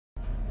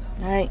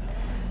Alright.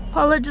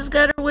 Paula just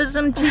got her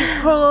wisdom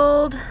teeth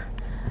pulled.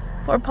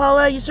 Poor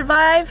Paula, you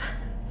survive?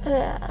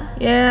 Yeah.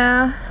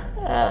 Yeah.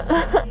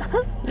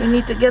 You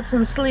need to get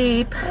some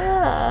sleep.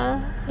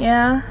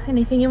 Yeah?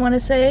 Anything you want to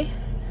say?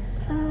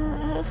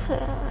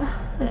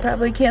 You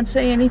probably can't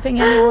say anything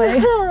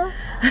anyway.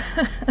 I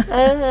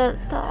can't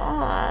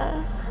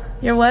talk.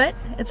 You're what?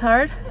 It's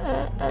hard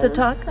to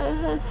talk? I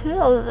can't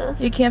feel this.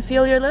 You can't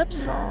feel your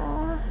lips?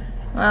 No.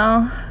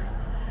 Well,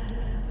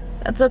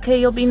 that's okay.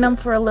 You'll be numb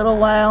for a little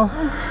while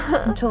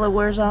until it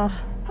wears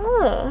off.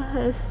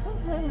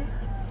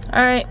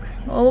 Alright,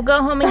 well, we'll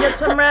go home and get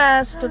some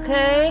rest,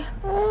 okay?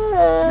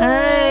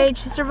 Alright,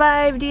 she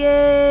survived,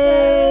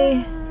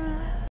 yay!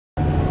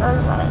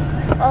 Sunlight.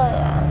 Oh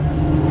yeah.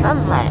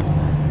 Sunlight.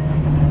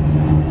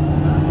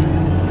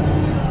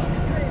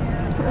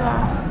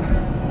 Yeah.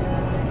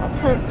 I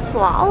can't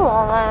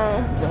swallow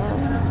anything.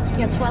 You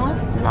can't swallow?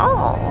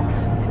 No.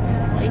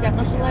 Well, you got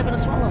no saliva to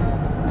swallow.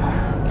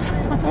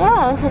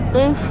 Yeah, because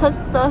they put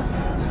stuff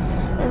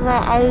in my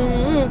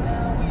IV to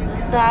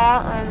dry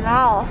out my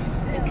mouth.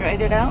 It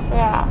dried it out?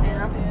 Yeah.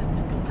 Yeah.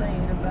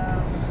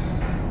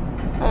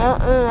 I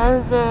don't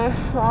remember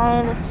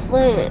falling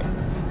asleep.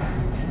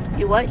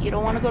 You what? You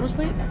don't want to go to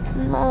sleep?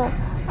 No,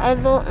 I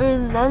don't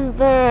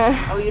remember.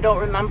 Oh, you don't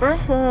remember?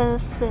 Falling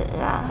asleep,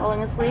 yeah.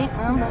 Falling asleep?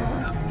 Well,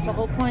 that's the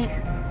whole point.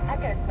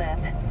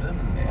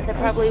 And that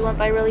probably went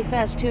by really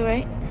fast too,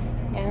 right?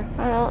 Yeah.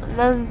 I don't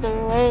remember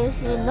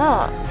waking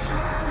up.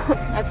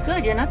 That's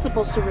good. You're not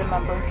supposed to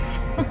remember.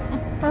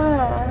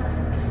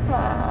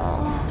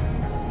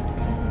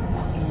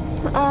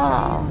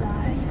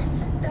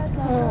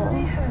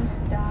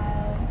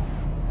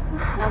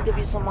 I'll give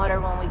you some water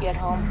when we get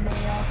home.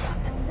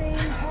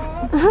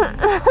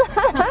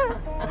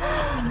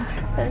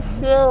 I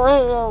feel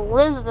like a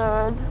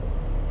lizard.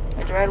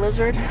 A dry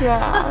lizard?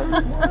 Yeah.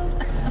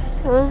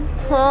 It's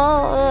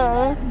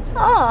so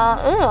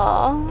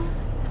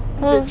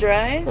ew. Is it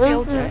dry? It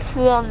Feel dry? doesn't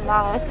feel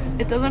nice.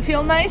 It doesn't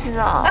feel nice?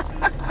 No.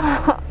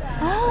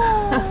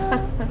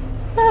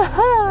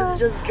 It's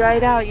just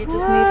dried out. You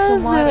just need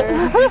some water.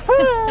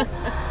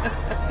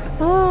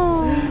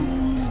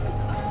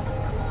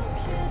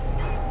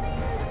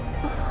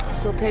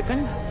 Still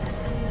taping?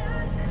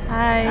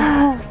 Hi.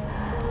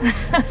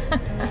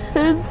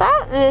 Who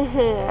got me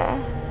here?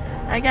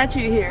 I got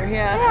you here,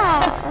 yeah.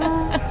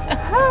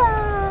 Yeah.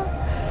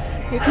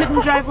 You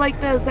couldn't drive like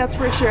this, that's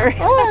for sure.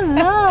 Oh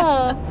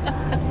no.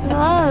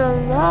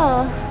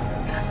 No.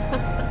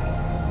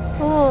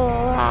 Oh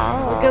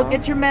wow. Well, go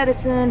get your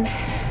medicine.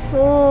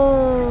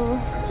 Oh.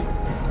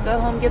 Go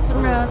home, get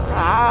some rest.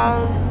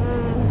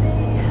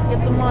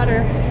 Get some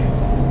water.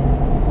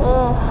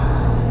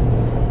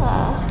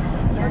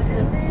 Yes,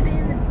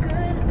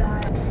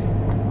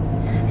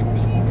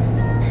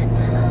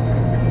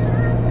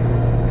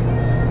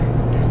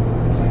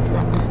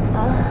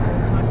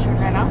 want to turn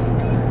that off?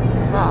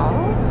 No.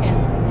 Yeah.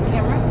 The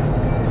camera?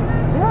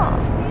 No.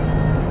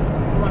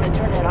 You want to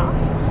turn it off?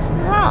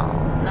 No.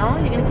 No?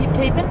 You're going to keep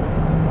taping?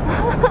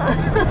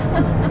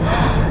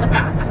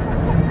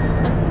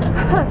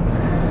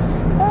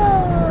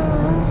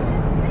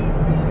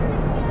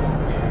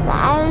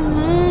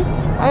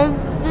 I've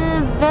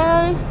been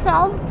very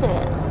salty.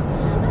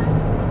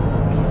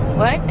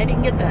 What? I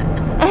didn't get that.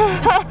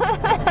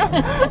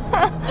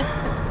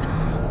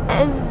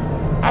 and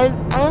I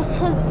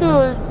can do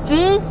a G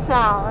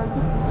sound.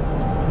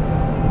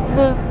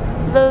 The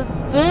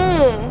V.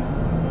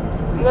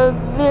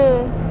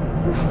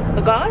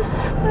 The gauze?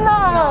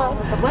 No.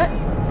 The what?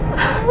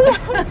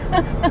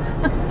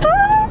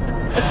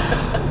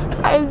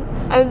 I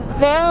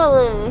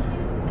barely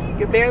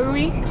You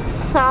barely?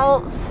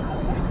 felt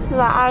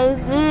the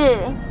IV.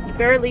 You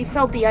barely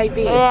felt the IV?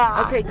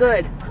 Yeah. Okay,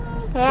 good.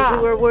 Because Yeah.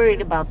 you were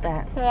worried about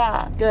that.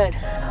 Yeah. Good.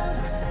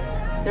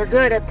 They're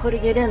good at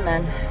putting it in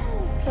then.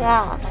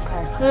 Yeah.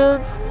 Okay.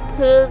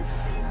 Who's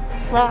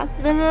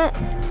slapping it?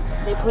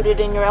 They put it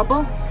in your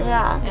elbow?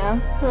 Yeah. Yeah?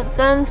 But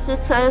then she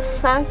started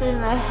slapping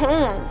my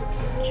hand.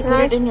 She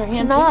put it in your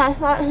hand No, too? I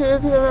thought he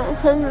was gonna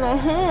put in my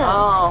hand.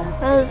 Oh.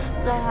 I just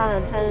don't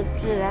want to try to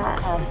do that.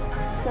 Okay.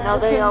 So No, I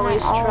they put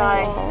always my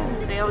try.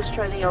 elbow. They always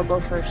try the elbow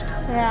first.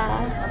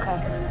 Yeah. Okay.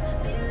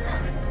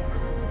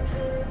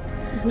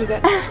 You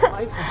got your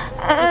saliva.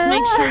 Just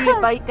make sure you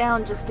bite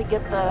down just to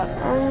get the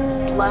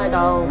blood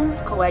all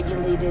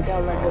coagulated,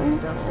 all that good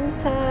stuff.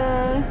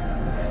 Okay.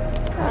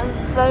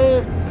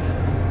 Bite.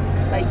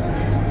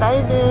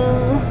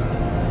 Biting.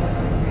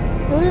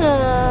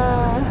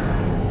 Yeah.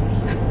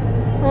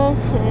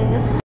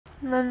 Okay.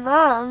 My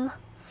mom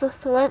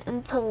just went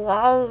into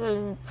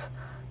Walgreens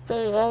to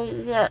go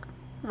get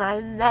my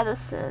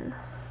medicine.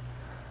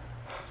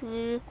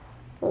 She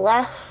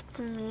left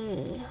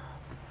me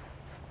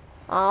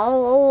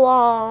all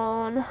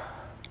alone.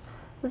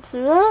 It's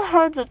really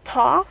hard to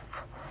talk.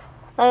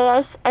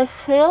 I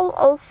feel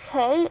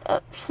okay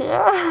up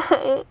here.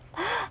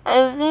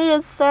 I think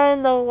it's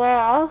starting to wear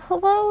off a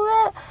little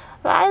bit,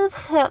 but I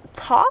just can't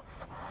talk,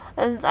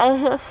 and I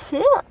can't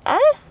feel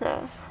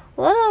anything.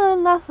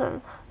 Literally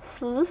nothing.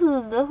 So this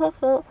is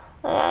difficult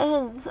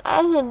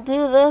I can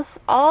do this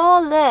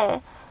all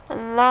day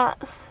and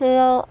not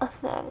feel a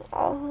thing.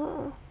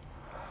 Also,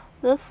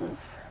 this is,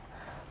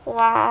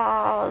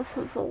 wow,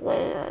 this is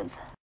weird.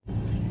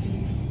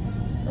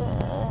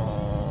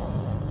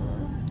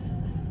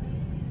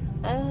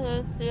 I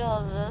can feel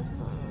this.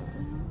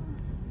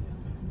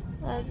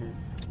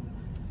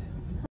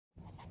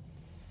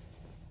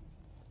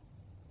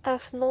 I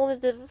can only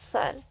do this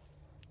side.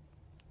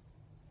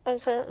 I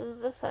can't do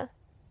this side.